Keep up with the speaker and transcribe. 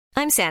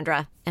I'm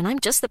Sandra, and I'm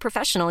just the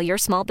professional your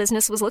small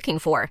business was looking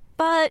for.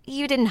 But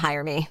you didn't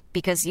hire me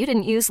because you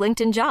didn't use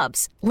LinkedIn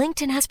Jobs.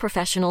 LinkedIn has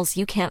professionals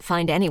you can't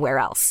find anywhere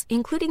else,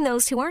 including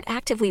those who aren't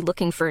actively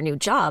looking for a new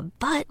job,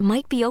 but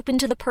might be open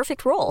to the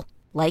perfect role,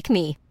 like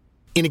me.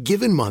 In a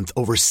given month,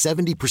 over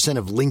 70%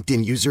 of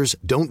LinkedIn users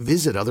don't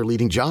visit other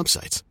leading job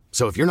sites.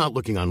 So if you're not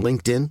looking on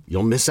LinkedIn,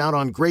 you'll miss out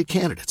on great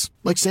candidates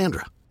like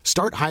Sandra.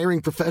 Start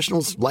hiring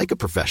professionals like a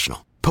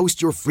professional.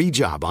 Post your free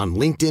job on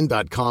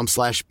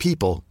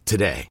linkedin.com/people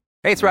today.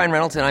 Hey, it's Ryan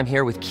Reynolds, and I'm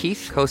here with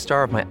Keith,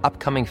 co-star of my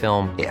upcoming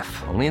film, If,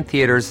 only in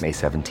theaters May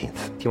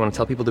 17th. Do you want to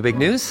tell people the big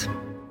news?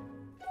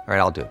 All right,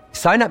 I'll do it.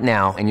 Sign up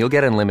now and you'll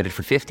get unlimited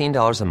for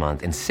 $15 a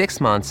month and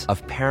 6 months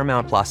of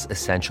Paramount Plus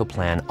Essential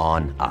Plan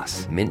on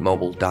us.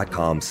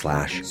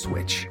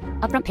 MintMobile.com/switch.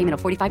 Upfront payment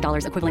of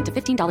 $45 equivalent to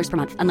 $15 per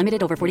month.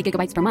 Unlimited over 40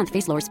 gigabytes per month.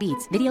 Face lower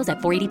speeds. Videos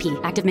at 480p.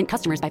 Active Mint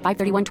customers by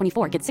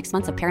 531.24 get 6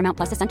 months of Paramount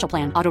Plus Essential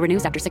Plan. Auto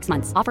renews after 6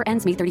 months. Offer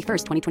ends May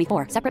 31st,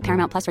 2024. Separate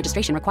Paramount Plus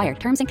registration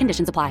required. Terms and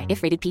conditions apply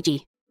if rated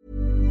PG.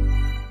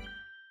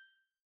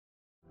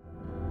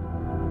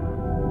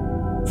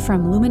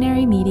 From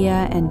Luminary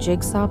Media and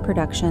Jigsaw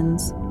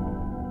Productions. A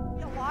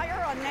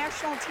liar on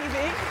national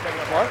TV?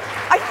 What?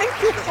 I think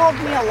you called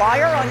me a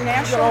liar on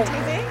national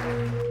TV.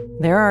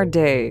 There are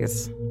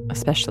days,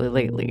 especially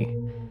lately,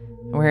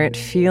 where it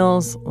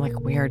feels like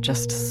we are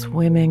just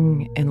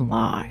swimming in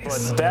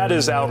lies. But that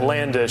is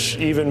outlandish,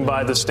 even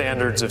by the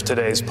standards of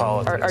today's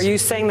politics. Are you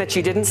saying that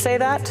you didn't say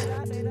that?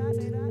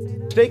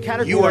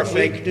 You are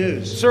fake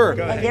news. Sir.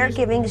 And they're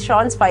giving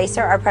Sean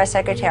Spicer, our press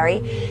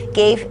secretary,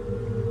 gave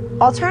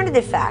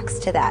alternative facts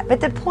to that.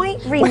 But the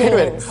point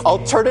remains.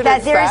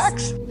 Alternative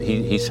facts?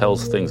 He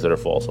tells things that are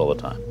false all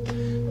the time.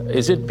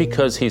 Is it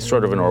because he's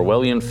sort of an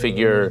Orwellian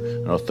figure,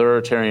 an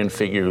authoritarian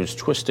figure who's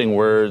twisting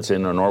words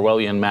in an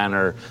Orwellian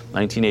manner,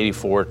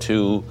 1984,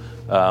 to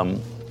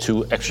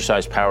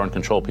exercise power and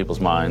control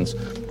people's minds?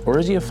 Or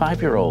is he a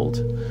 5-year-old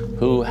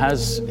who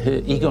has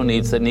ego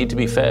needs that need to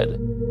be fed?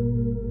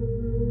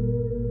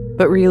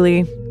 But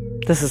really,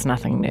 this is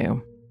nothing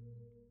new.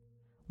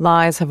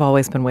 Lies have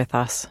always been with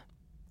us,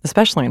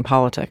 especially in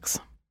politics.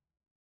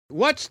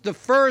 What's the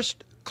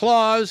first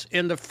clause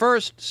in the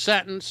first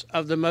sentence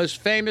of the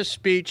most famous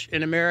speech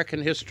in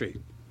American history?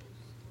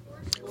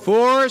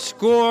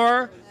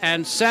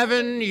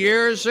 77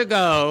 years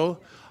ago,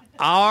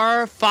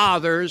 our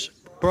fathers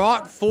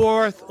brought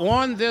forth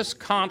on this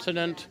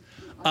continent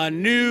a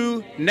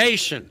new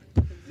nation.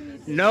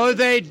 No,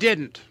 they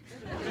didn't.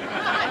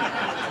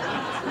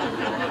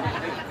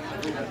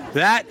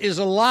 That is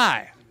a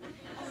lie.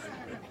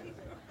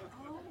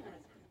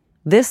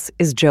 This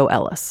is Joe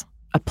Ellis,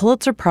 a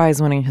Pulitzer-prize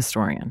winning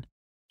historian.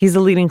 He's a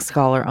leading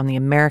scholar on the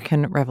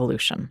American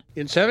Revolution.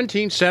 In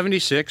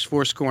 1776,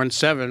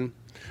 77,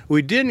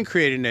 we didn't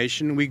create a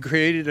nation. We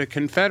created a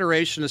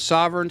confederation of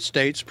sovereign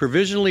states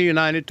provisionally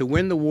united to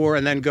win the war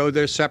and then go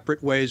their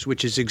separate ways,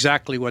 which is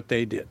exactly what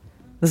they did.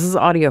 This is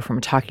audio from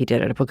a talk he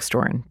did at a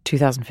bookstore in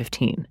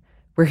 2015,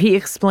 where he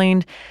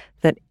explained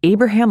that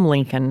Abraham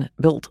Lincoln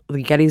built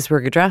the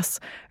Gettysburg Address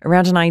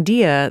around an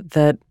idea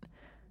that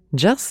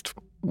just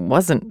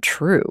wasn't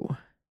true.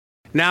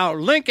 Now,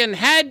 Lincoln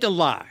had to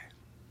lie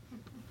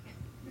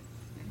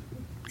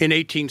in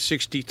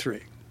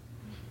 1863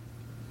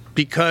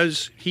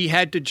 because he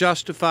had to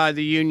justify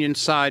the Union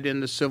side in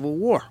the Civil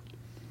War.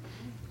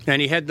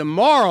 And he had the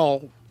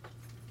moral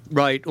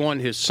right on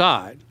his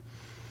side,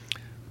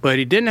 but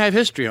he didn't have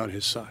history on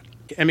his side.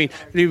 I mean,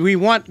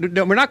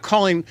 we're not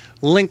calling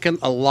Lincoln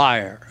a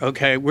liar,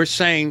 okay? We're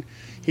saying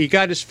he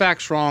got his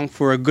facts wrong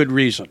for a good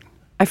reason.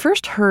 I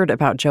first heard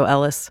about Joe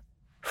Ellis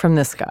from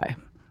this guy.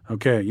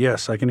 Okay,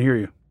 yes, I can hear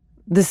you.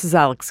 This is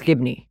Alex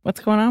Gibney.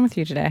 What's going on with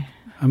you today?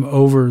 I'm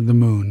over the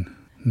moon.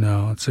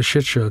 No, it's a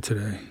shit show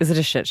today. Is it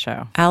a shit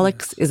show?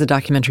 Alex is a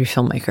documentary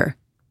filmmaker.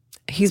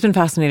 He's been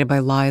fascinated by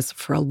lies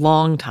for a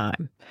long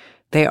time.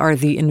 They are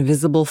the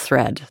invisible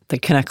thread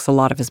that connects a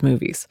lot of his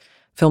movies.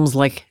 Films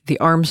like The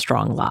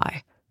Armstrong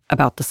Lie,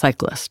 about the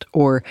cyclist,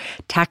 or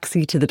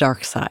Taxi to the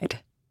Dark Side,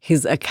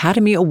 his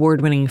Academy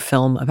Award-winning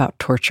film about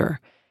torture,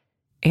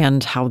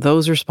 and how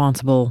those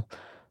responsible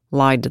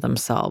lied to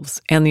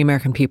themselves and the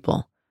American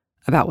people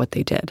about what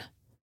they did.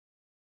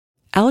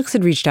 Alex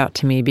had reached out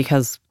to me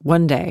because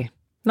one day,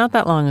 not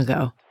that long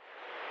ago,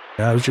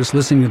 I was just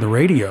listening to the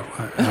radio.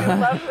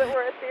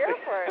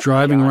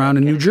 Driving around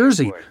in New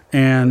Jersey,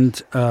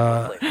 and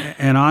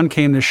on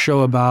came this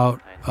show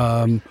about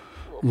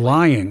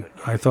lying.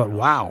 I thought,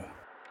 wow.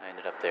 I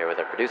ended up there with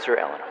our producer,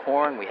 Ellen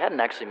Horn. We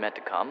hadn't actually meant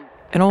to come.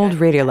 An old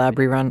Radiolab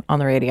rerun on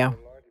the radio.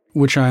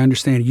 Which I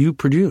understand you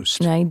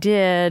produced. I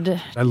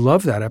did. I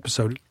love that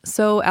episode.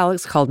 So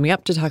Alex called me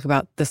up to talk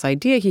about this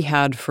idea he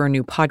had for a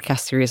new podcast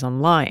series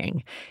on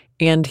lying.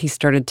 And he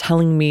started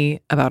telling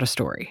me about a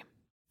story.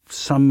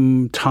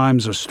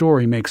 Sometimes a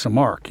story makes a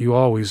mark. You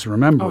always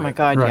remember it. Oh, my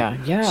God, right?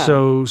 Yeah.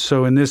 So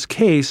in this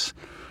case,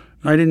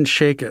 I didn't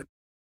shake it.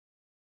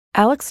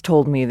 Alex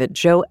told me that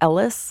Joe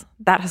Ellis,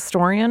 that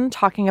historian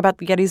talking about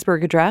the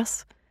Gettysburg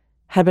Address,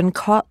 had been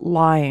caught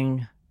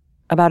lying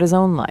about his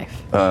own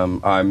life.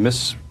 I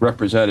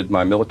misrepresented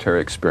my military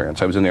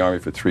experience. I was in the Army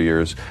for 3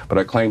 years, but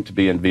I claimed to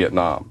be in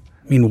Vietnam.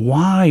 I mean,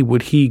 why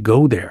would he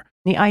go there?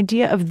 The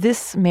idea of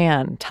this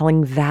man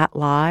telling that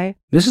lie.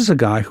 This is a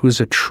guy who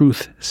is a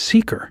truth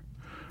seeker.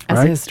 As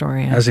right? a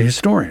historian. As a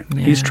historian.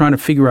 Yeah. He's trying to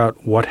figure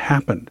out what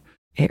happened.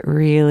 It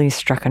really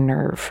struck a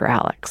nerve for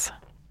Alex.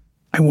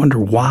 I wonder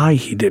why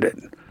he did it.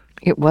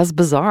 It was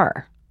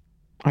bizarre.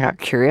 I got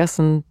curious,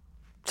 and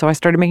so I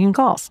started making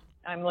calls.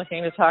 I'm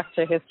looking to talk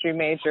to history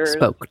majors.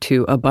 Spoke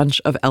to a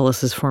bunch of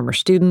Ellis's former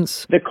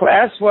students. The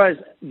class was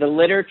the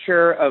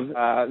literature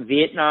of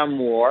Vietnam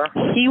War.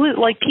 He was,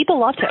 people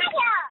loved him.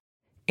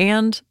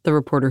 And the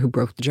reporter who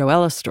broke the Joe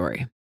Ellis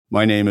story.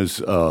 My name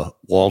is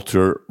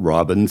Walter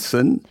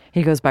Robinson.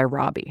 He goes by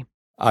Robbie.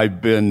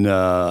 I've been,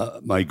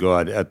 at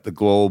the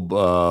Globe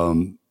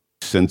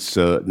since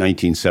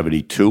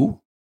 1972.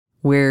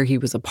 Where he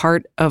was a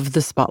part of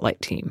the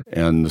Spotlight team.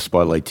 And the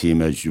Spotlight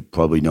team, as you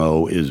probably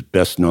know, is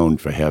best known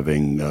for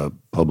having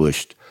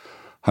published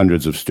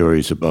hundreds of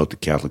stories about the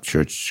Catholic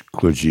Church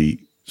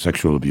clergy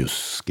sexual abuse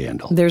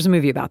scandal. There's a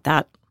movie about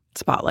that,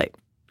 Spotlight.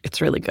 It's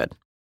really good.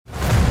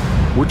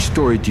 Which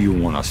story do you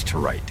want us to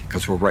write?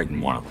 Because we're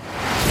writing one of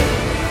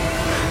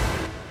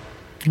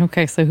them.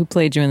 Okay, so who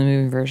played you in the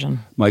movie version?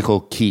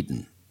 Michael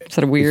Keaton. Is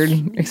that a weird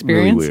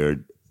experience? Really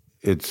weird.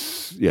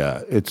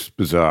 It's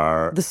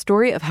bizarre. The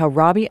story of how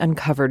Robbie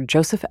uncovered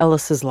Joseph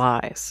Ellis's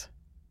lies.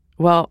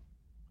 Well,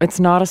 it's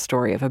not a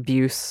story of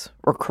abuse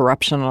or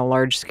corruption on a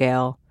large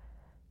scale.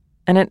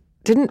 And it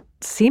didn't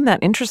seem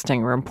that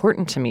interesting or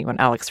important to me when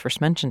Alex first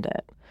mentioned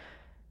it.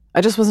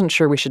 I just wasn't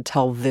sure we should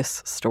tell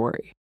this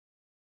story.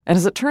 And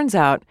as it turns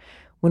out,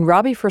 when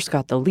Robbie first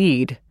got the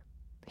lead,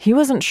 he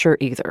wasn't sure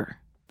either.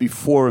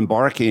 Before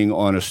embarking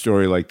on a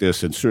story like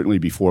this, and certainly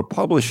before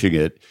publishing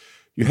it,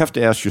 you have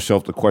to ask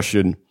yourself the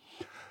question,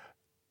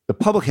 the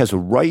public has a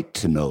right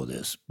to know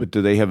this, but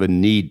do they have a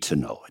need to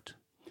know it?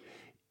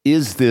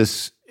 Is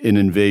this an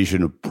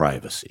invasion of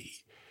privacy?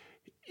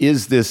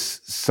 Is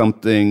this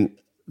something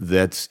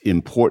that's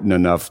important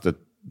enough that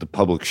the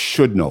public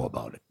should know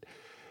about it?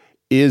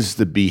 Is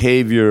the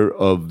behavior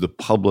of the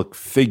public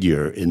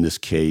figure in this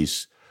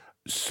case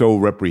so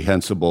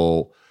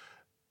reprehensible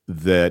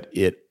that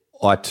it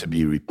ought to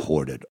be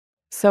reported?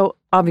 So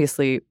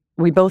obviously,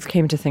 we both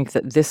came to think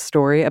that this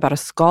story about a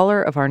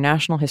scholar of our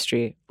national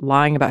history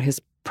lying about his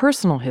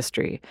personal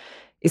history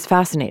is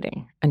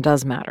fascinating and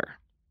does matter.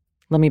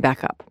 Let me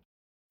back up.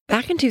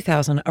 Back in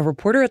 2000, a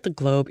reporter at the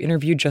Globe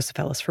interviewed Joseph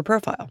Ellis for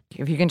Profile.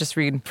 If you can just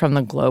read from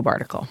the Globe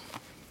article.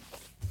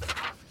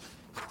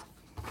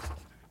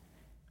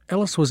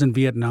 Ellis was in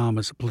Vietnam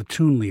as a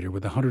platoon leader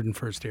with the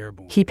 101st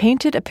Airborne. He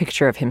painted a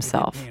picture of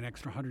himself, an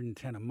extra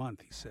 $110 a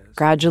month, he says.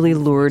 Gradually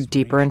lured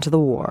deeper into the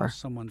war,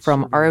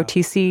 from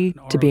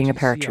ROTC to being a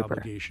paratrooper.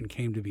 Obligation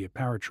came to be a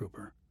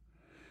paratrooper.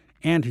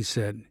 And he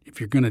said, if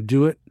you're going to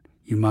do it,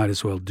 you might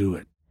as well do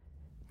it.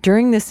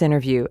 During this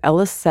interview,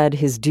 Ellis said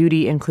his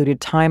duty included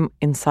time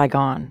in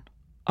Saigon,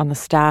 on the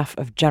staff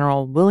of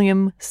General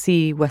William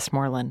C.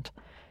 Westmoreland.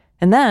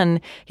 And then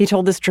he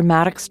told this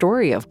dramatic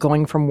story of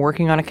going from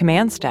working on a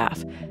command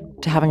staff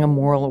to having a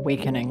moral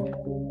awakening,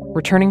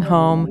 returning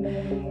home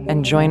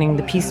and joining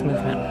the peace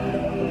movement.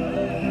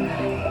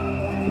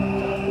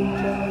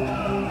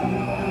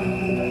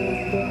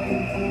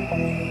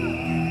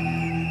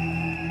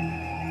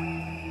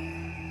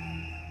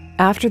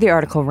 After the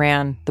article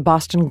ran, the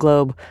Boston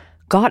Globe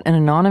got an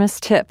anonymous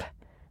tip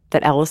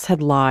that Ellis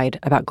had lied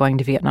about going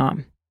to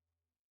Vietnam.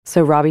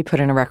 So Robbie put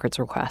in a records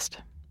request.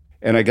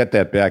 And I got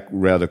that back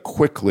rather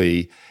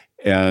quickly,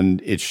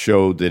 and it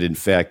showed that, in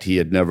fact, he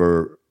had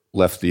never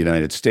left the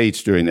United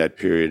States during that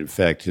period. In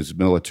fact, his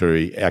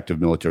active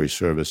military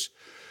service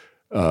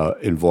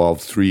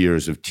involved 3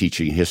 years of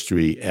teaching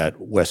history at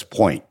West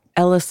Point.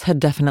 Ellis had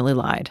definitely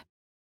lied.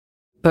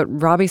 But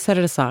Robbie set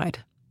it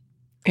aside.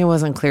 It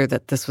wasn't clear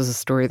that this was a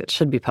story that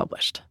should be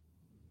published.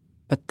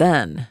 But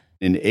then,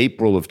 in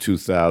April of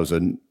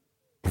 2000,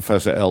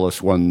 Professor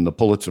Ellis won the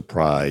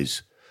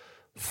Pulitzer-prize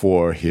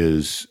for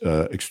his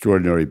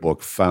extraordinary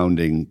book,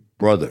 Founding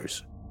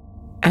Brothers.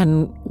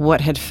 And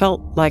what had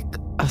felt like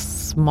a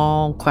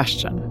small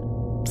question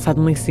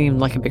suddenly seemed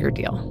like a bigger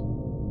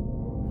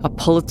deal. A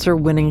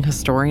Pulitzer-winning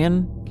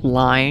historian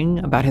lying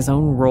about his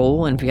own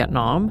role in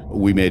Vietnam?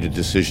 We made a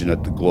decision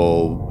at the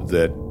Globe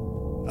that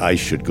I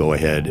should go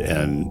ahead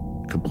and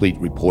complete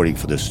reporting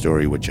for this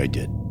story, which I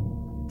did.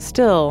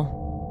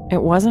 Still,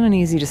 it wasn't an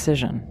easy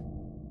decision.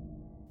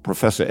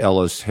 Professor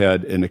Ellis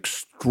had an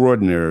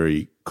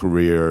extraordinary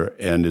career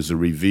and is a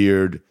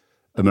revered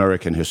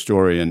American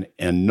historian,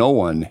 and no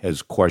one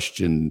has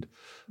questioned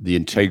the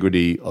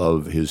integrity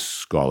of his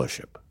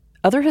scholarship.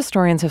 Other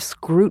historians have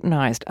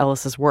scrutinized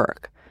Ellis's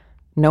work.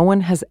 No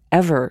one has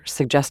ever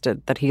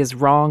suggested that he is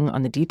wrong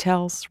on the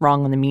details,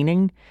 wrong on the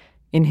meaning,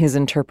 in his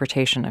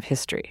interpretation of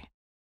history.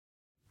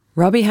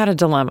 Robbie had a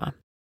dilemma,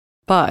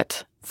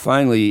 but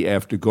finally,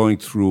 after going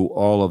through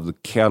all of the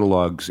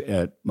catalogs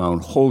at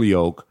Mount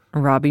Holyoke,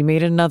 Robbie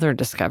made another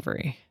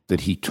discovery.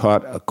 That he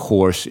taught a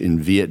course in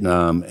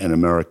Vietnam and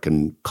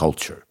American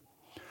culture.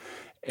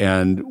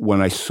 And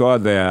when I saw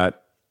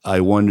that,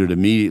 I wondered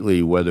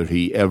immediately whether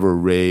he ever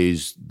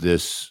raised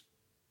this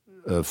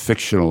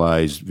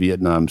fictionalized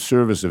Vietnam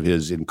service of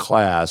his in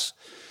class.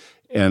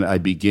 And I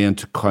began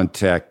to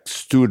contact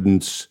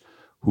students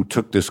who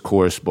took this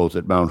course both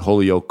at Mount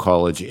Holyoke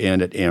College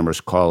and at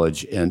Amherst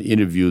College and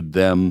interviewed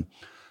them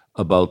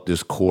about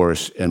this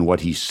course and what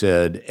he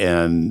said.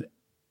 And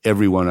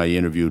everyone I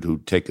interviewed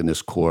who'd taken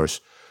this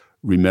course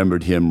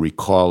remembered him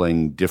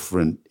recalling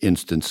different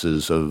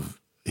instances of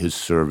his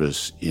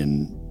service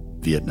in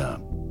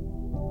Vietnam.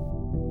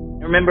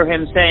 I remember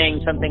him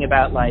saying something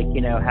about, like,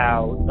 you know,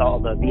 how all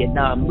the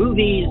Vietnam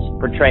movies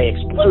portray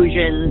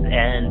explosions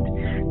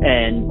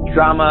and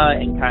drama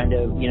and kind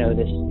of, you know,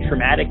 this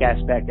traumatic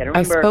aspect.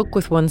 I spoke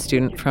with one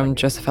student from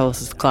Joseph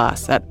Ellis's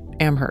class at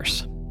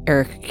Amherst,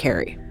 Eric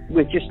Carey.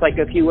 With just like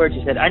a few words,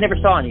 he said, "I never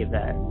saw any of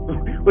that,"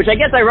 which I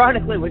guess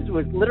ironically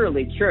was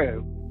literally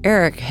true.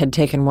 Eric had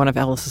taken one of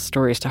Ellis's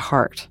stories to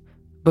heart.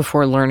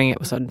 Before learning it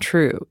was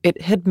untrue, it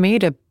had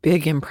made a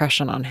big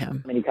impression on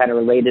him. And he kind of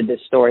related this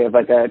story of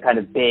like a kind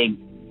of big,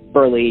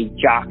 burly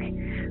jock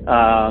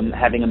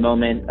having a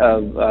moment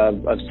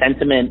of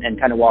sentiment and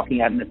kind of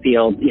walking out in the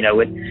field, you know,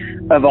 with,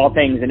 of all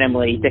things, an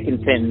Emily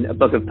Dickinson, a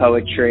book of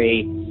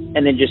poetry,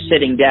 and then just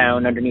sitting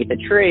down underneath a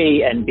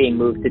tree and being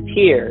moved to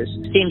tears.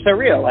 It seemed so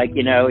real, like,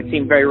 you know, it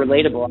seemed very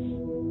relatable.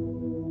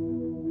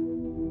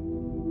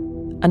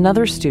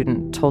 Another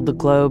student told the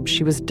Globe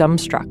she was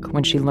dumbstruck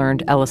when she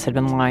learned Ellis had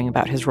been lying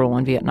about his role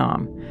in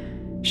Vietnam.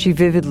 She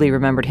vividly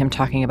remembered him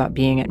talking about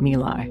being at My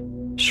Lai,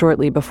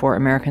 shortly before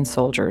American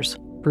soldiers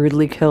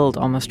brutally killed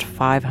almost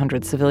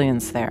 500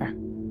 civilians there.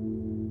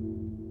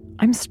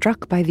 I'm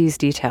struck by these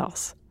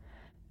details.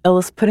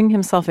 Ellis putting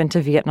himself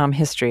into Vietnam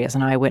history as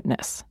an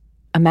eyewitness.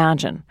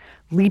 Imagine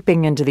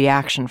leaping into the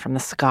action from the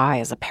sky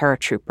as a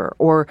paratrooper,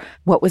 or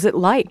what was it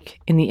like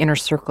in the inner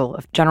circle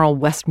of General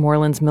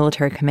Westmoreland's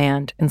military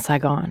command in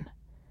Saigon?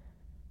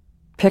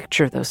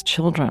 Picture those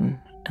children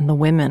and the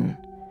women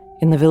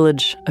in the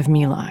village of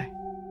My Lai.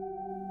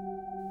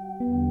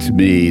 To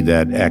me,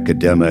 that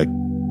academic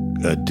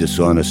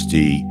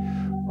dishonesty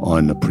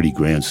on a pretty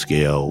grand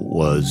scale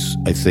was,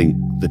 I think,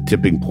 the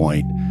tipping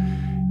point.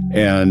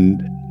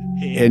 And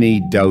any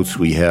doubts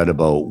we had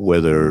about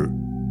whether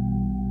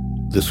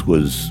this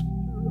was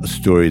a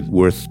story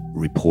worth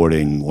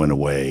reporting went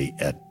away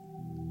at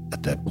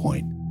that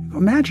point.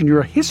 Imagine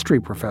you're a history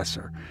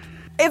professor.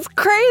 It's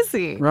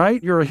crazy.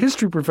 Right? You're a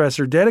history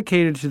professor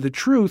dedicated to the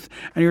truth,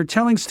 and you're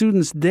telling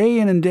students day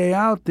in and day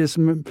out this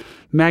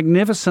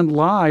magnificent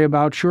lie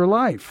about your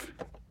life.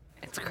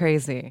 It's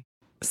crazy.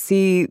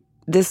 See,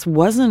 this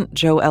wasn't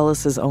Joe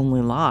Ellis's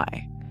only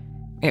lie.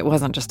 It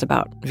wasn't just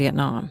about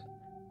Vietnam.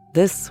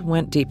 This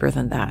went deeper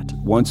than that.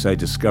 Once I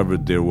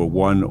discovered there were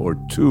one or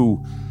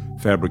two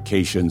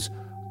fabrications,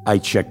 I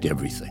checked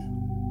everything.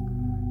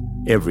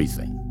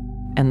 Everything.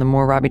 And the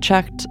more Robbie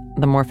checked,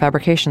 the more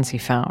fabrications he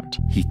found.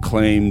 He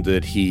claimed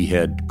that he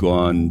had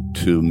gone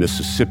to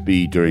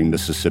Mississippi during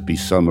Mississippi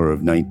summer of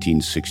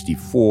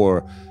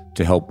 1964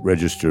 to help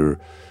register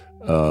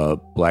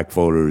black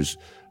voters.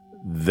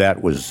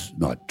 That was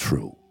not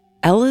true.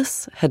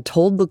 Ellis had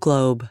told the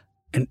Globe,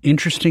 "An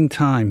interesting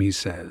time," he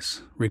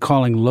says,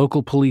 recalling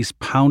local police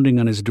pounding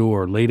on his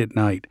door late at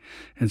night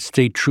and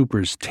state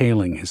troopers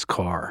tailing his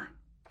car.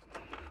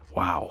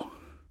 Wow.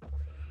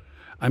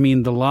 I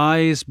mean, the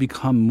lies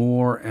become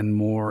more and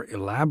more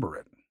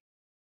elaborate.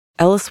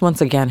 Ellis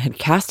once again had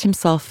cast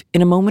himself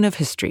in a moment of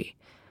history,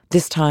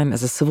 this time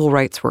as a civil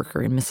rights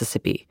worker in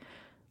Mississippi.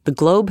 The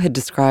Globe had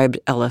described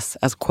Ellis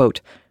as,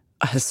 quote,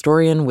 a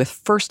historian with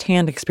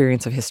first-hand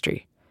experience of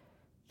history.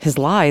 His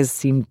lies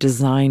seemed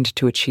designed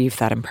to achieve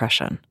that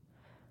impression.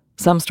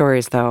 Some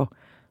stories, though,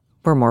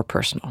 were more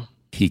personal.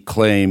 He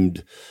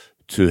claimed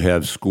to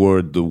have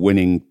scored the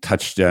winning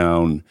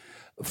touchdown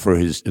for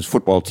his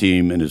football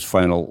team in his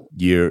final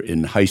year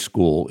in high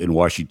school in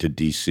Washington,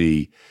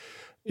 D.C.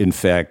 In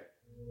fact,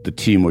 the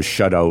team was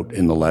shut out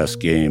in the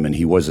last game, and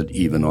he wasn't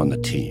even on the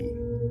team.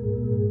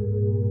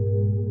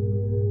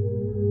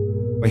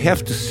 I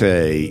have to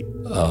say,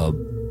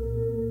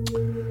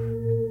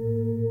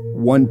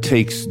 one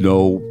takes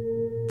no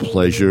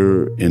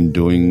pleasure in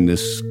doing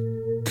this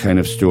kind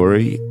of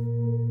story.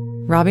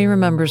 Robbie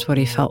remembers what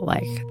he felt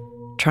like,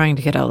 trying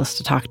to get Ellis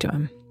to talk to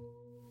him.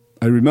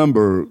 I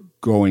remember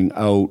going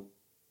out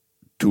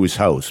to his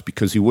house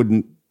because he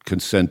wouldn't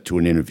consent to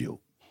an interview.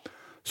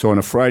 So on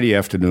a Friday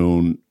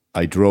afternoon,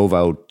 I drove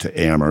out to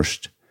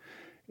Amherst,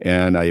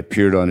 and I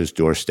appeared on his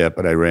doorstep,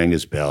 and I rang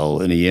his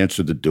bell, and he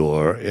answered the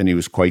door, and he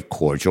was quite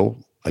cordial.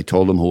 I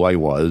told him who I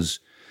was,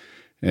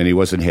 and he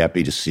wasn't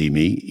happy to see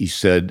me. He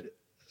said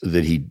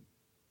that he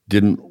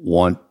didn't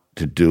want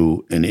to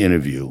do an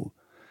interview.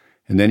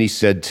 And then he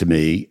said to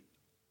me,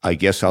 "I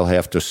guess I'll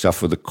have to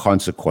suffer the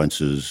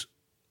consequences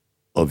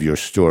of your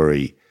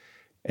story."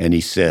 And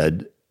he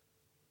said,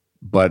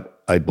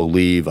 "But I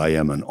believe I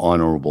am an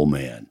honorable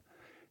man."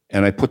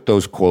 And I put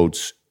those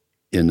quotes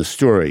in the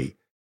story.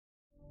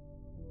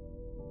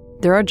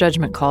 There are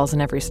judgment calls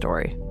in every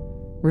story.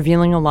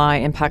 Revealing a lie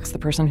impacts the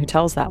person who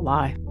tells that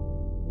lie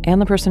and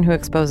the person who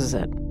exposes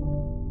it.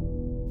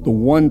 The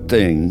one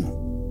thing,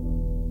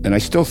 and I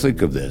still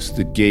think of this,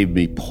 that gave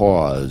me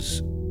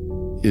pause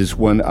is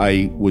when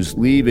I was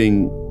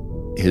leaving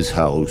his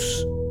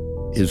house,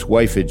 his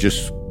wife had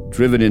just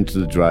driven into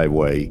the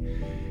driveway,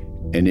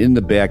 and in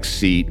the back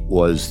seat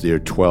was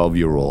their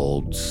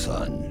 12-year-old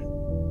son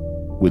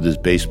with his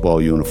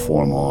baseball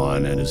uniform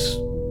on and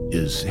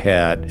his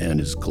hat and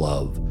his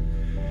glove.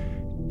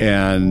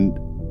 And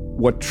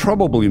what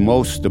troubled me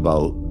most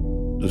about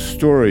the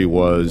story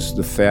was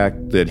the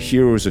fact that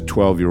here was a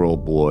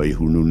 12-year-old boy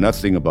who knew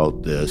nothing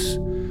about this,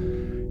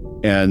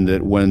 and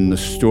that when the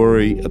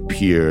story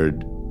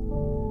appeared,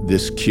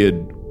 this kid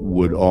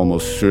would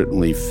almost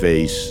certainly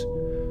face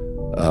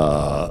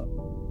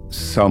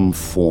some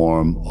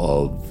form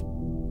of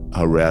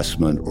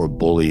harassment or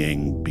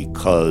bullying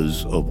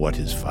because of what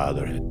his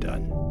father had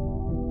done.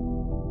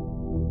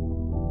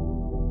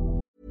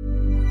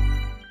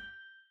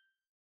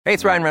 Hey,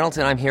 it's Ryan Reynolds,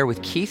 and I'm here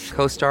with Keith,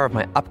 co-star of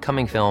my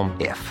upcoming film,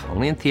 If,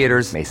 only in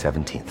theaters May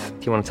 17th.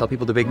 Do you want to tell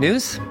people the big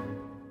news?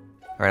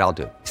 All right, I'll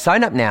do it.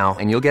 Sign up now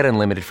and you'll get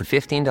unlimited for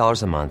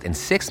 $15 a month and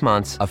 6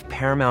 months of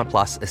Paramount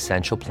Plus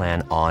Essential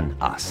Plan on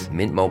us.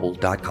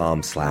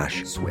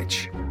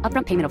 MintMobile.com/switch.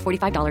 Upfront payment of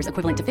 $45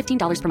 equivalent to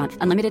 $15 per month.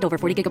 Unlimited over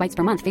 40 gigabytes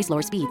per month. Face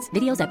lower speeds.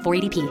 Videos at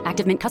 480p.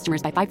 Active Mint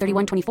customers by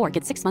 531.24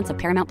 get 6 months of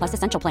Paramount Plus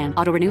Essential Plan.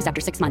 Auto renews after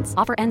 6 months.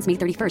 Offer ends May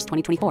 31st,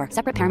 2024.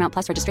 Separate Paramount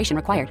Plus registration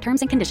required. Terms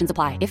and conditions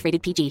apply if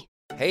rated PG.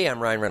 Hey, I'm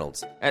Ryan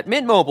Reynolds. At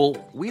Mint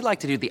Mobile, we like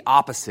to do the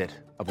opposite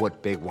of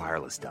what Big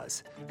Wireless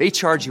does. They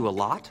charge you a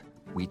lot.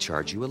 We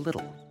charge you a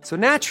little. So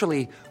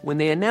naturally, when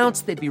they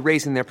announced they'd be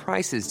raising their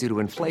prices due to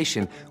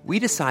inflation, we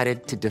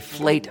decided to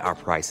deflate our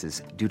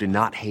prices due to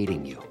not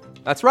hating you.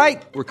 That's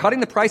right. We're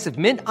cutting the price of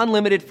Mint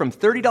Unlimited from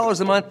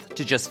 $30 a month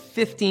to just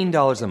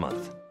 $15 a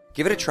month.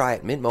 Give it a try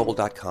at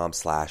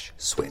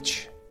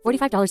mintmobile.com/switch.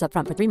 $45 up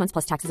front for 3 months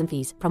plus taxes and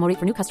fees. Promo rate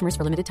for new customers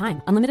for limited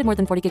time. Unlimited more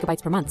than 40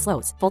 gigabytes per month.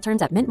 Slows full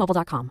terms at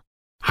mintmobile.com.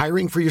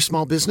 Hiring for your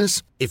small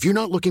business? If you're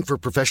not looking for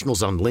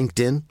professionals on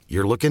LinkedIn,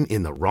 you're looking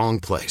in the wrong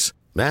place.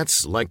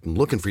 That's like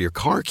looking for your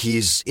car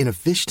keys in a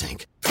fish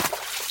tank.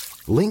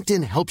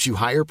 LinkedIn helps you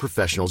hire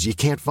professionals you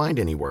can't find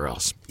anywhere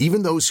else,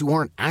 even those who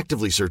aren't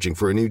actively searching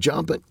for a new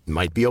job but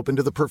might be open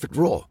to the perfect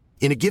role.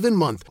 In a given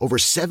month, over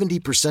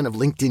 70% of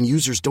LinkedIn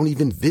users don't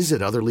even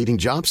visit other leading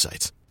job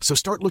sites. So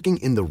start looking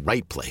in the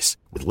right place.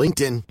 With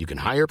LinkedIn, you can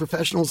hire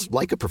professionals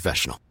like a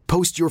professional.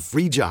 Post your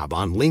free job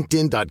on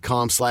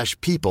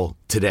linkedin.com/people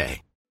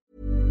today.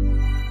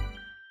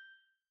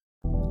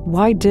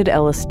 Why did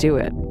Ellis do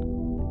it?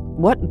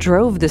 What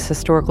drove this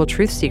historical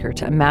truth seeker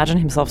to imagine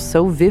himself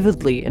so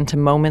vividly into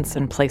moments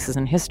and places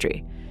in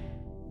history?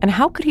 And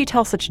how could he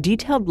tell such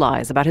detailed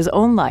lies about his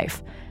own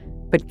life,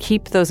 but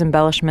keep those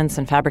embellishments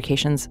and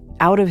fabrications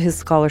out of his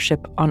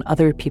scholarship on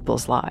other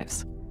people's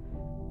lives?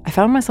 I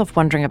found myself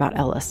wondering about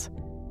Ellis,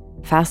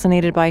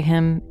 fascinated by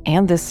him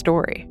and this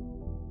story.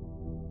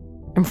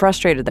 I'm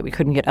frustrated that we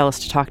couldn't get Ellis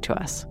to talk to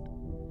us.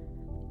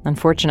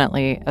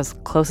 Unfortunately, as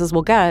close as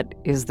we'll get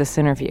is this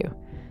interview,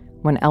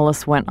 when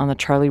Ellis went on the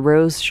Charlie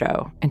Rose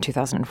show in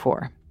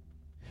 2004.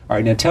 All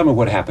right, now tell me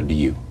what happened to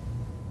you.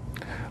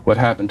 What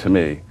happened to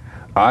me?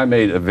 I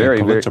made a very,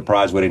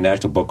 Pulitzer-prize winning,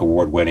 National Book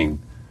Award winning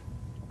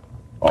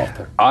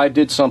author. I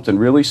did something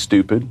really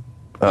stupid.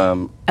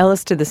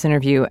 Ellis did this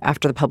interview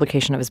after the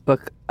publication of his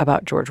book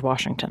about George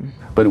Washington.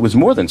 But it was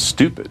more than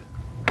stupid.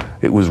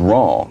 It was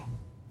wrong.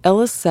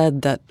 Ellis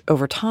said that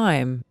over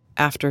time,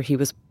 after he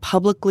was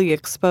publicly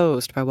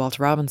exposed by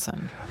Walter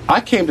Robinson,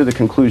 I came to the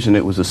conclusion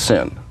it was a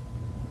sin.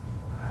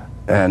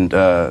 And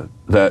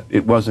that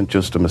it wasn't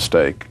just a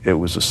mistake, it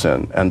was a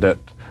sin. And that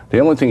the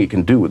only thing you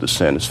can do with a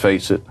sin is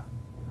face it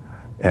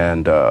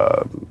and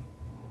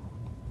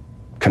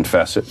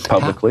confess it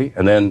publicly,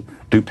 and then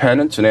do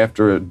penance, and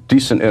after a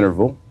decent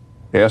interval,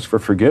 ask for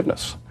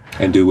forgiveness.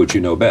 And do what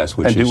you know best.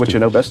 And do what you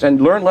know best, and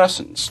learn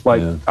lessons.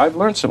 Like, I've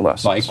learned some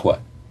lessons. Like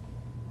what?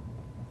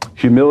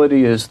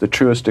 Humility is the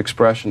truest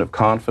expression of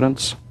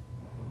confidence.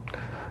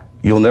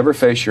 You'll never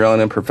face your own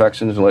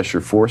imperfections unless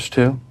you're forced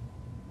to.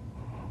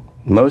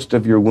 Most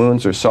of your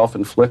wounds are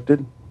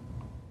self-inflicted.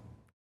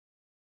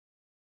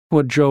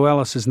 What Joe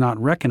Ellis is not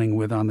reckoning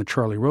with on the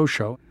Charlie Rose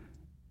show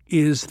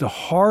is the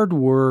hard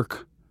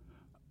work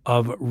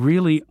of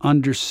really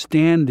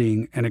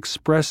understanding and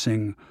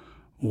expressing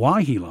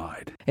why he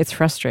lied. It's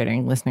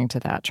frustrating listening to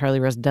that. Charlie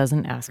Rose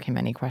doesn't ask him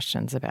any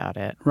questions about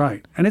it.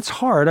 Right. And it's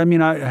hard. I mean,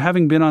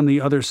 having been on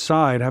the other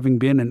side, having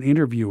been an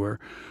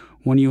interviewer,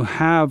 when you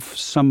have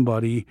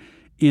somebody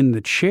in the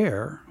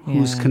chair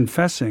who's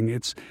confessing,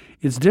 it's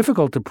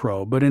difficult to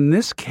probe. But in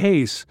this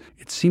case,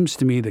 it seems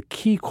to me the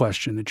key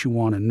question that you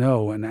want to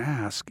know and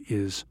ask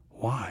is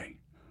why?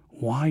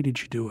 Why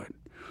did you do it?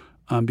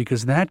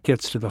 Because that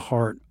gets to the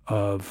heart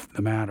of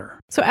the matter.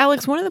 So,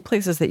 Alex, one of the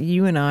places that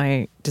you and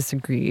I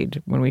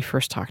disagreed when we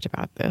first talked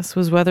about this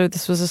was whether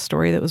this was a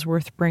story that was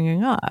worth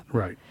bringing up.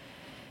 Right.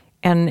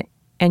 And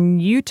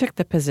you took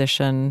the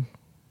position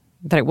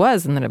that it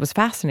was and that it was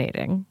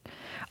fascinating.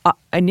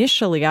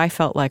 Initially, I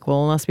felt like,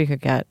 well, unless we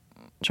could get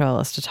Joe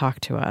Ellis to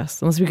talk to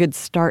us, unless we could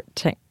start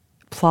to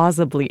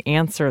plausibly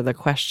answer the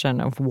question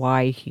of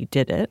why he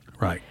did it,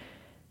 right,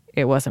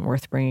 it wasn't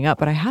worth bringing up.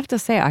 But I have to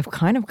say, I've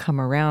kind of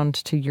come around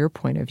to your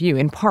point of view,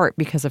 in part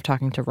because of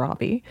talking to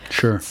Robbie.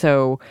 Sure.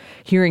 So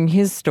hearing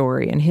his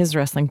story and his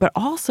wrestling, but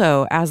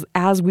also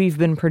as we've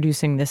been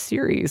producing this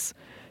series,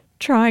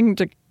 trying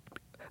to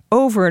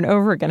over and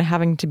over again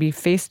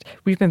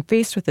we've been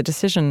faced with the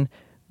decision,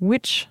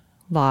 which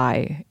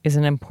lie is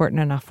an important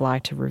enough lie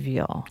to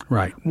reveal?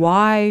 Right.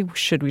 Why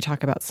should we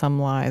talk about some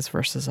lies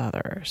versus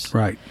others?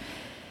 Right.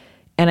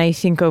 And I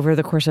think over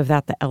the course of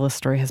that, the Ellis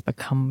story has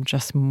become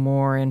just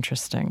more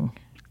interesting.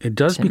 It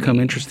does become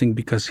interesting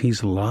because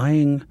he's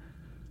lying.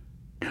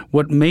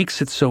 What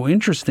makes it so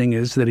interesting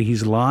is that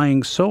he's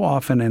lying so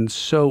often and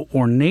so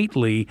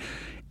ornately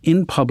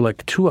in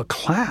public to a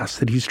class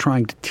that he's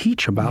trying to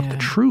teach about the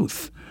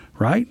truth,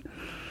 right?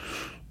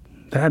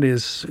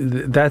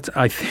 That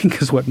I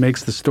think is what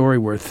makes the story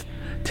worth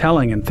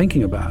telling and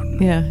thinking about.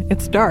 Yeah,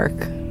 it's dark.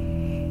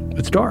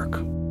 It's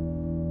dark.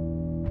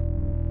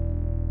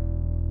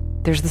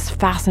 There's this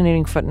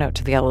fascinating footnote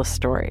to the Ellis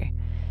story.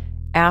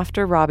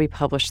 After Robbie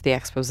published the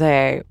expose,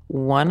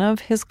 one of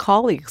his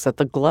colleagues at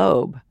the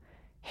Globe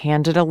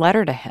handed a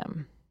letter to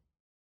him.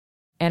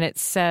 And it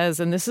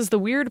says, and this is the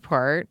weird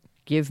part,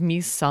 give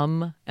me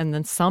some, and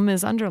then some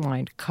is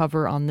underlined,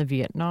 cover on the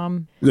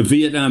Vietnam. The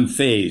Vietnam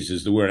phase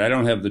is the word. I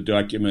don't have the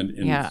document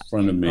in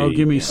front of me. Oh,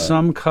 give me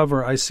some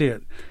cover. I see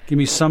it. Give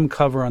me some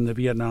cover on the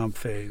Vietnam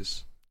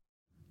phase.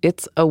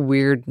 It's a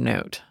weird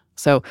note.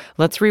 So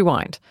let's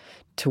rewind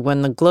to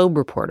when the Globe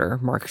reporter,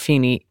 Mark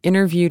Feeney,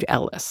 interviewed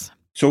Ellis.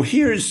 So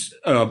here's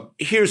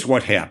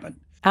what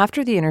happened.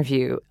 After the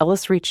interview,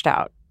 Ellis reached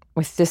out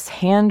with this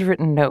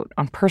handwritten note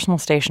on personal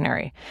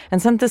stationery and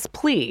sent this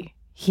plea.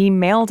 He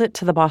mailed it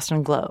to the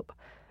Boston Globe,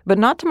 but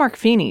not to Mark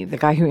Feeney, the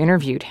guy who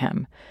interviewed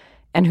him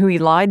and who he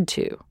lied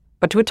to,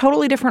 but to a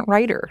totally different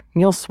writer,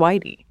 Neil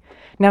Swidey.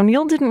 Now,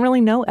 Neil didn't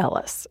really know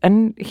Ellis,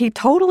 and he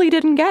totally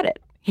didn't get it.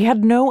 He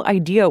had no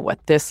idea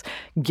what this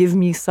give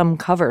me some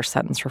cover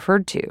sentence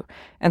referred to.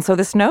 And so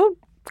this note,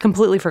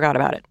 completely forgot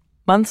about it.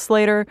 Months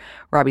later,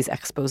 Robbie's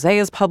expose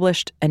is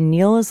published, and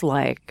Neil is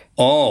like,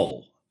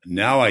 oh,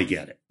 now I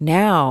get it.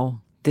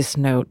 Now this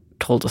note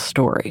told a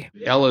story.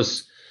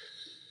 Ellis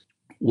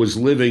was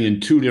living in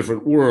two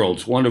different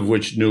worlds, one of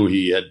which knew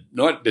he had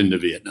not been to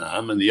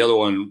Vietnam, and the other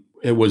one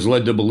was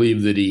led to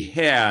believe that he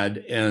had,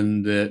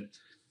 and that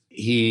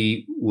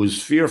he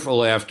was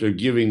fearful after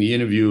giving the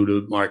interview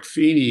to Mark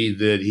Feeney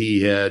that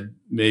he had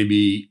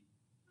maybe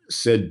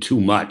said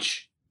too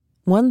much.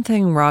 One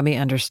thing Robbie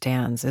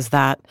understands is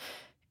that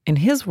in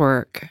his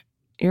work,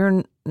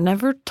 you're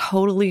never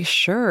totally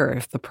sure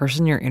if the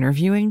person you're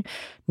interviewing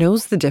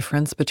knows the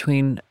difference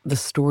between the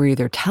story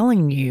they're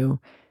telling you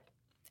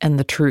and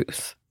the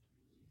truth.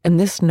 And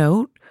this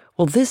note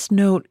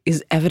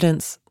is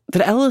evidence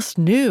that Ellis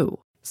knew.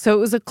 So it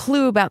was a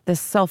clue about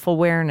this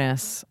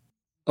self-awareness.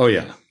 Oh,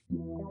 yeah.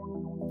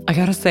 I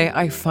gotta say,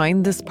 I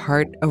find this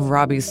part of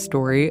Robbie's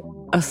story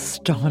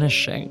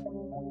astonishing.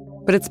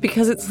 But it's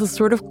because it's the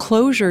sort of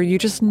closure you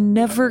just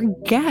never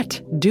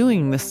get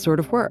doing this sort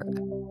of work.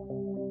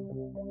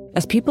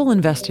 As people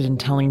invested in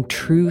telling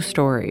true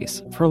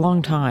stories for a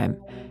long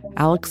time,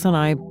 Alex and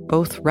I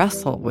both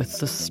wrestle with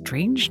the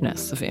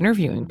strangeness of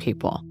interviewing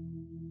people.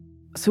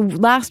 So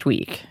last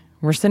week,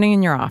 we're sitting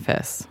in your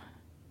office,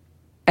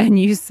 and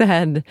you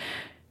said,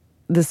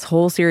 this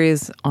whole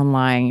series on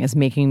lying is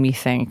making me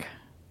think,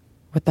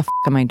 what the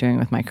am I doing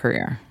with my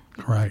career?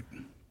 Right.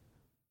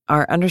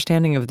 Our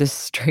understanding of this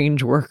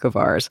strange work of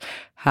ours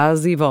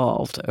has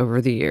evolved over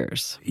the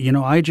years.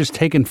 I just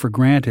taken for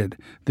granted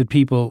that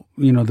people,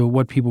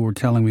 what people were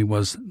telling me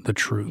was the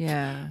truth.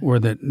 Yeah. Or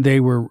that they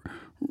were,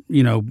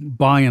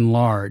 by and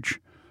large,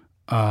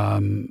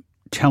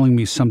 telling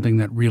me something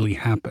that really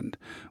happened.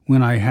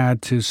 When I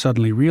had to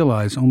suddenly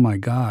realize, oh my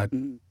God,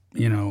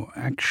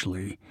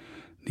 actually,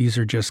 these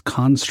are just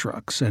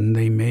constructs and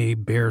they may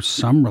bear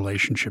some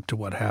relationship to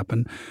what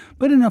happened.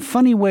 But in a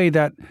funny way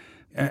that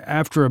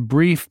after a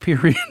brief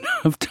period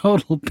of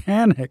total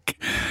panic,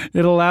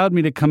 it allowed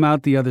me to come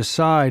out the other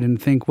side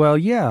and think, well,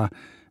 yeah,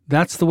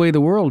 that's the way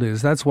the world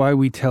is. That's why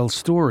we tell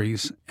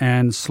stories.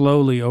 And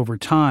slowly over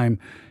time,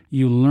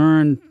 you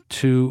learn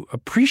to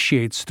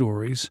appreciate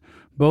stories,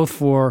 both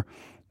for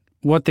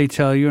what they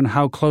tell you and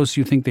how close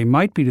you think they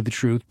might be to the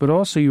truth, but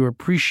also you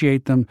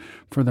appreciate them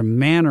for the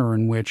manner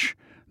in which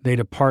they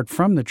depart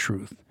from the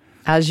truth.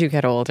 As we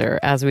get older,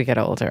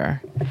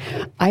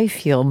 I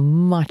feel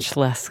much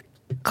less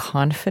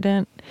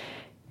confident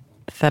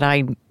that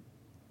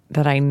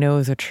I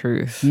know the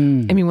truth. I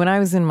mean, when I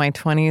was in my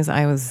 20s,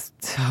 I was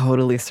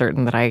totally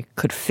certain that I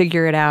could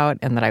figure it out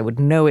and that I would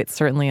know it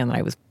certainly, and that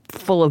I was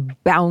full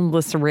of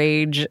boundless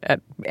rage at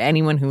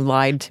anyone who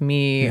lied to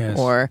me.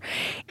 Yes.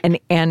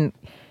 And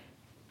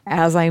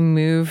as I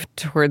moved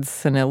towards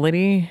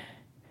senility,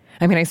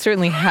 I mean, I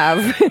certainly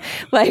have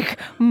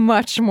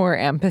much more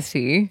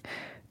empathy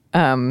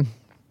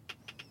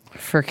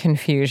for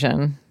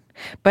confusion.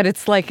 But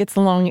it's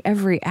along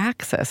every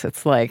axis.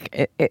 It's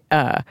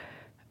I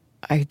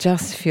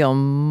just feel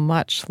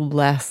much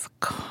less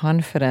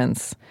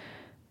confidence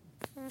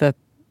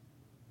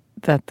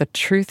that the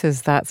truth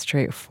is that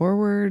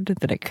straightforward,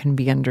 that it can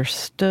be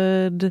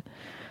understood,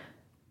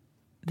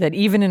 that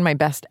even in my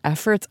best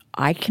efforts,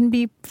 I can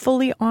be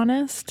fully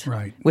honest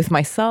with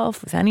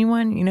myself, with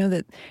anyone,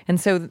 that. And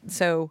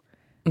so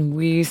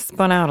we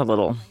spun out a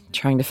little,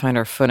 trying to find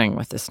our footing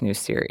with this new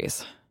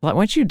series.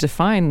 Once you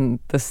define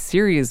the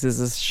series as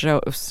a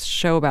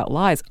show about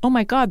lies, oh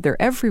my God,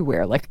 they're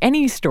everywhere. Like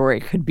any story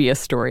could be a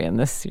story in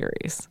this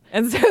series.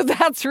 And so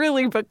that's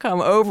really become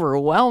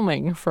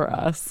overwhelming for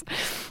us.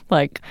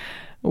 Like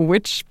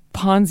which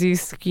Ponzi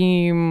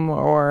scheme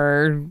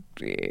or,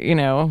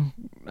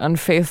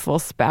 unfaithful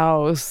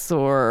spouse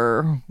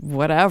or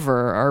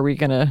whatever are we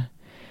going to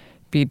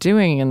be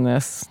doing in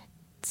this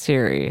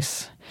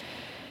series?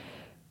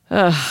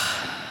 And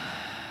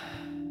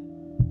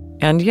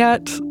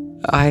yet,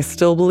 I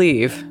still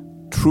believe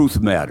truth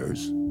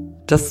matters.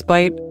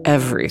 Despite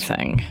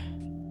everything.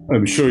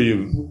 I'm sure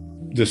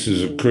this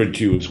has occurred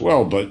to you as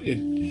well, but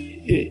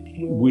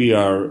we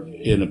are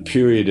in a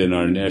period in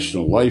our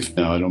national life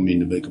now, I don't mean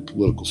to make a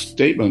political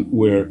statement,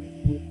 where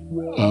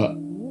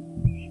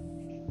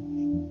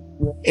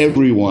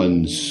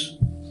everyone's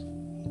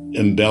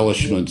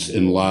embellishments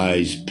and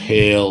lies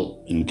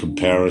pale in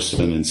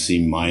comparison and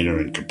seem minor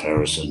in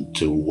comparison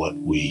to what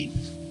we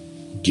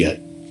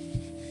get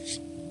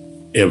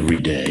every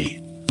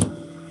day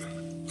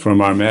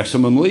from our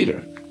maximum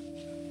leader.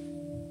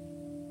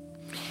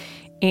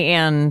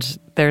 And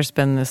there's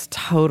been this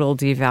total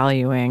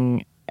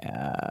devaluing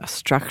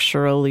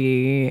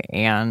structurally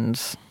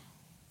and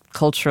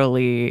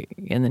culturally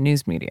in the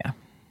news media.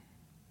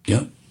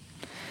 Yeah.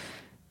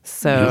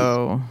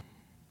 So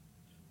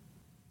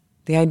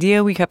the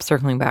idea we kept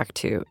circling back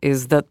to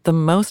is that the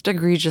most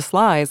egregious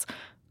lies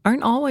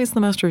aren't always the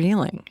most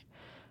revealing.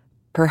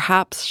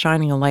 Perhaps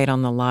shining a light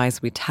on the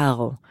lies we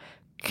tell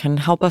can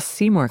help us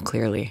see more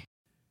clearly.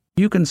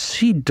 You can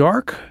see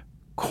dark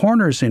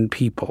corners in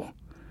people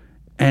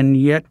and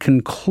yet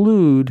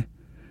conclude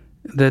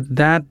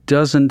that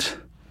doesn't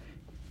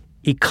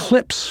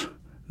eclipse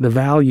the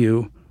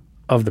value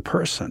of the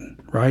person,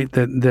 right?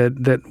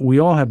 That we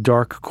all have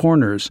dark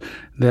corners,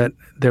 that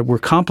we're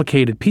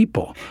complicated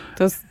people.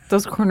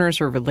 Those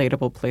corners are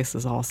relatable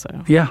places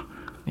also. Yeah.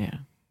 Yeah.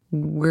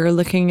 We're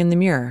looking in the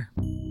mirror.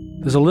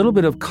 There's a little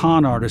bit of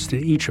con artist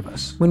in each of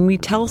us. When we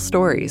tell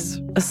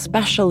stories,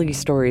 especially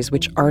stories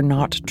which are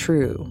not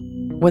true,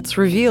 what's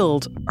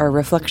revealed are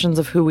reflections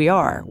of who we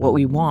are, what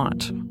we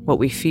want, what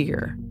we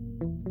fear.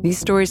 These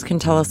stories can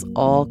tell us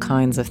all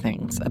kinds of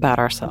things about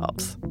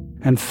ourselves.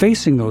 And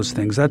facing those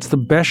things, that's the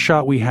best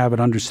shot we have at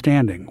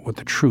understanding what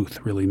the truth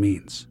really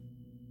means.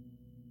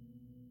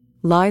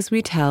 Lies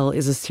We Tell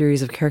is a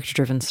series of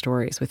character-driven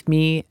stories with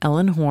me,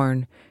 Ellen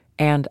Horn,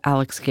 and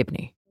Alex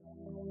Gibney.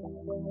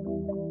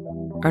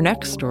 Our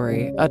next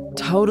story, a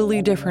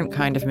totally different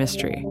kind of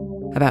mystery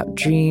about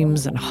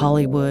dreams and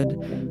Hollywood,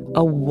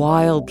 a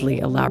wildly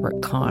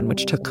elaborate con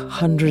which took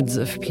hundreds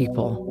of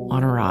people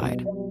on a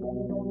ride.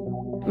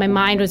 My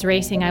mind was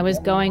racing. I was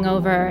going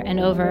over and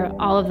over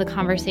all of the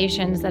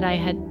conversations that I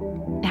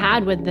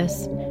had with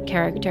this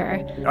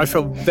character. I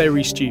felt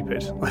very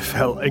stupid. I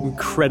felt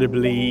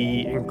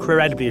incredibly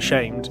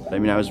ashamed. I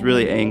mean, I was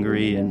really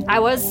angry, and I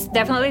was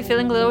definitely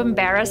feeling a little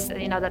embarrassed,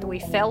 that we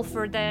fell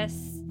for this.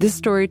 This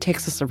story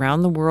takes us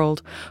around the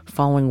world,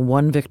 following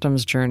one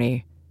victim's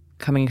journey,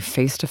 coming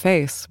face to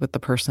face with the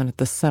person at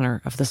the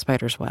center of the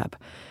spider's web,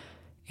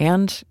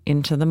 and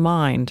into the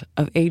mind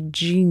of a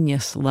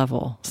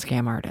genius-level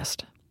scam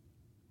artist.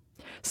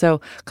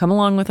 So come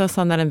along with us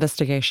on that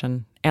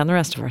investigation and the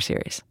rest of our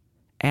series,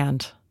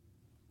 and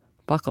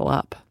buckle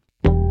up.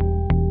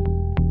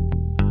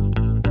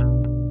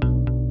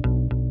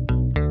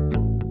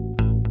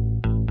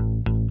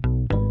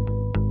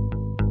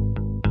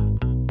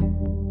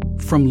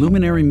 From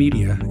Luminary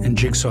Media and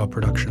Jigsaw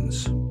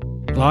Productions,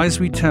 Lies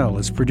We Tell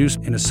is produced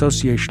in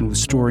association with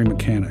Story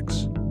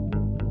Mechanics.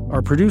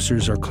 Our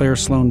producers are Claire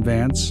Sloan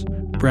Vance,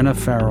 Brenna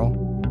Farrell,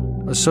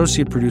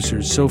 associate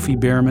producers Sophie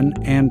Behrman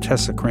and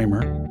Tessa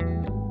Kramer.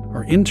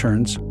 Our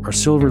interns are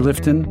Silver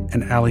Lifton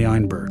and Allie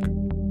Einberg.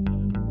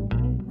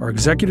 Our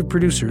executive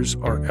producers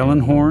are Ellen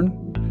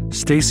Horn,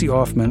 Stacy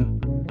Offman,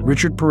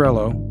 Richard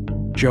Perello,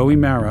 Joey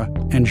Mara,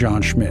 and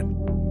John Schmidt.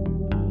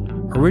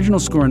 Original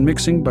score and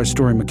mixing by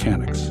Story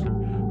Mechanics.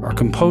 Our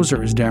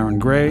composer is Darren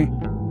Gray.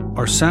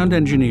 Our sound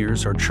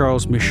engineers are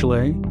Charles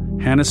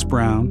Michelet, Hannes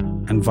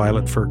Brown, and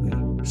Violet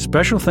Furton.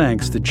 Special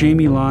thanks to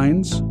Jamie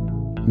Lyons,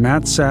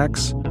 Matt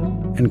Sachs,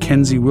 and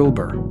Kenzie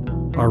Wilbur.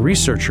 Our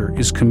researcher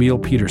is Camille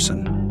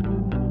Peterson.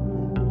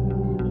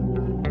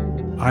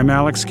 I'm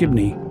Alex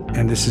Gibney,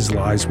 and this is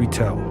Lies We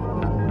Tell.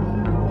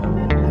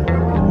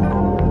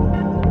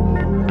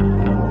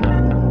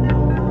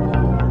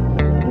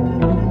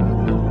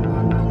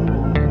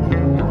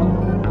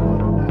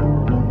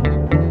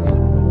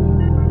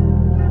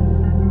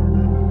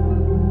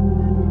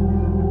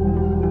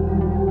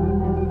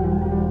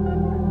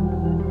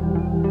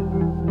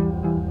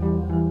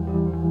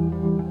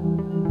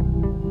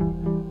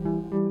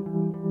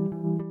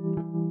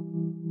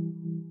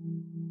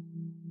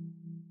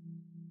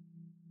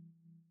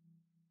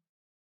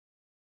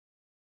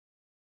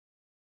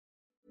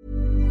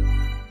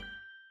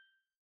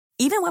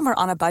 Even when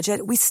we're on a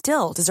budget, we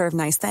still deserve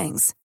nice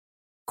things.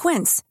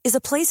 Quince is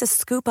a place to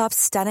scoop up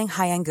stunning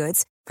high-end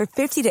goods for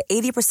 50 to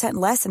 80%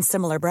 less than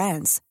similar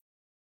brands.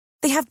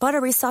 They have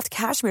buttery soft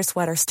cashmere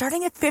sweaters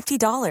starting at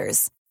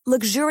 $50,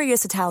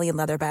 luxurious Italian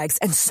leather bags,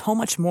 and so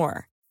much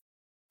more.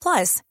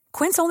 Plus,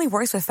 Quince only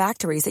works with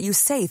factories that use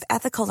safe,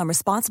 ethical, and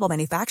responsible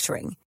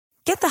manufacturing.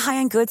 Get the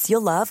high-end goods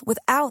you'll love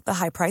without the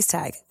high price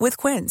tag with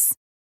Quince.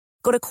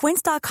 Go to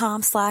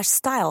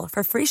quince.com/style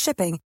for free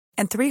shipping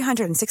and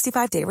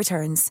 365-day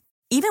returns.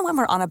 Even when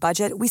we're on a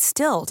budget, we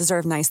still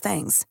deserve nice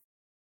things.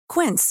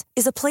 Quince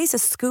is a place to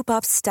scoop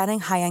up stunning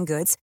high-end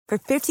goods for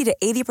 50 to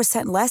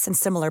 80% less than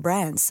similar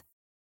brands.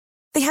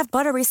 They have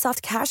buttery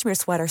soft cashmere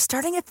sweaters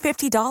starting at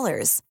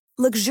 $50,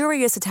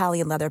 luxurious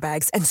Italian leather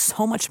bags, and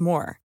so much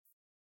more.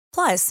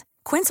 Plus,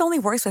 Quince only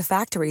works with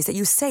factories that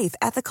use safe,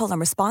 ethical, and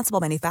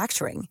responsible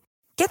manufacturing.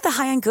 Get the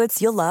high-end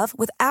goods you'll love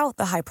without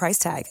the high price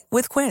tag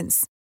with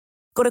Quince.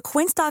 Go to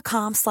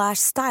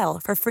quince.com/style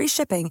for free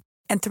shipping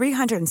and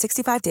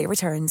 365-day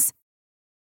returns.